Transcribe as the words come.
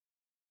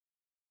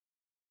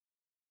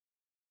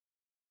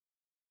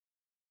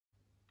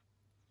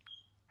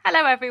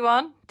Hello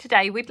everyone,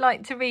 today we'd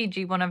like to read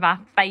you one of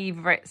our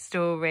favourite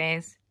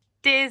stories,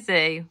 Dear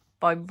Zoo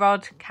by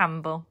Rod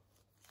Campbell.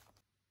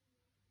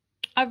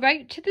 I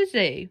wrote to the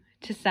zoo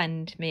to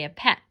send me a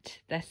pet.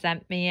 They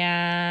sent me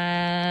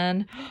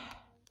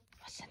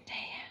what's in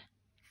here?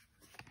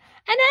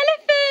 An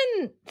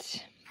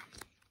elephant!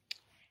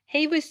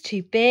 He was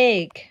too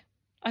big.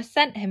 I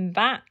sent him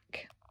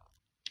back.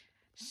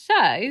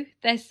 So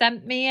they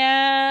sent me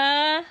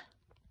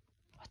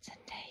what's in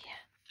here?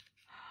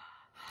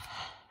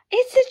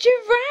 It's a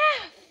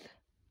giraffe!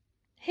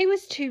 He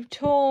was too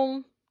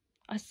tall.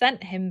 I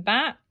sent him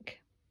back.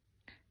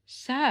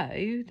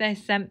 So they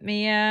sent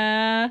me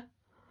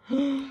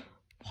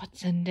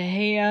what's under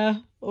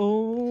here?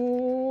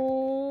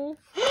 Oh,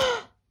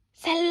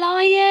 it's a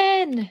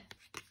lion!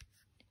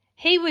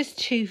 He was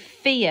too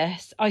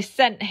fierce. I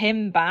sent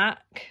him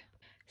back.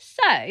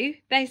 So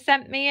they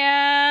sent me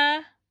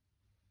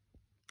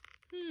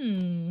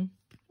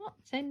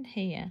what's in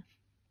here?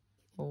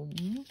 Oh,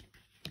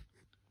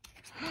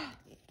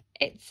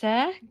 it's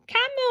a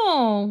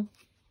camel.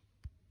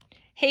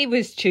 He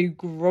was too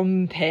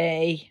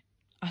grumpy.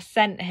 I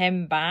sent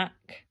him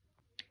back.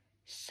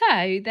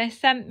 So they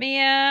sent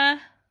me a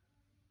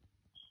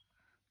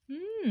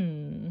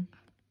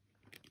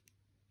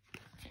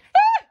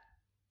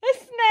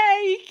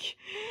snake.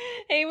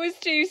 He was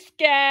too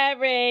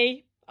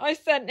scary. I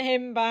sent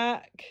him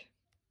back.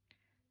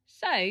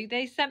 So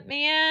they sent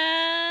me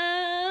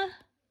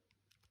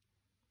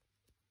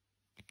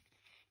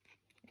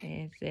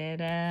is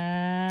it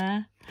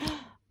a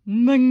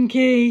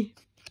monkey?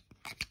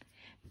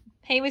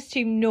 He was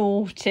too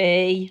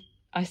naughty.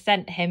 I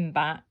sent him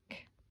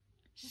back.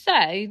 So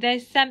they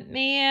sent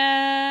me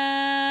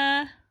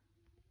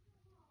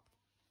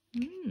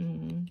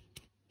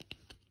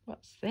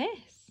what's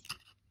this?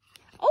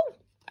 Oh,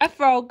 a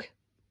frog.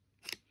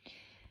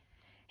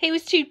 He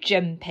was too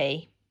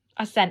jumpy.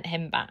 I sent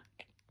him back.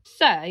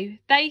 So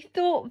they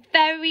thought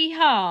very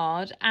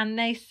hard and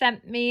they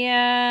sent me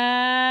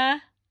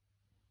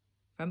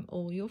from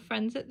all your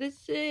friends at the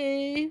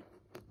zoo.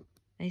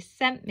 They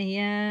sent me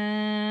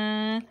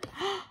a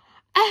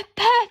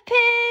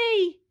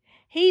puppy.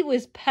 He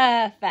was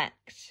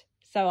perfect,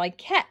 so I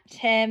kept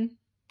him.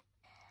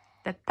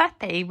 The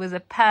puppy was a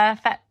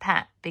perfect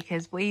pet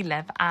because we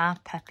love our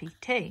puppy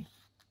too.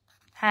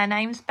 Her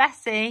name's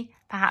Bessie.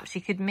 Perhaps you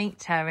could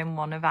meet her in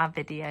one of our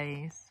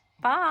videos.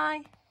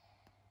 Bye.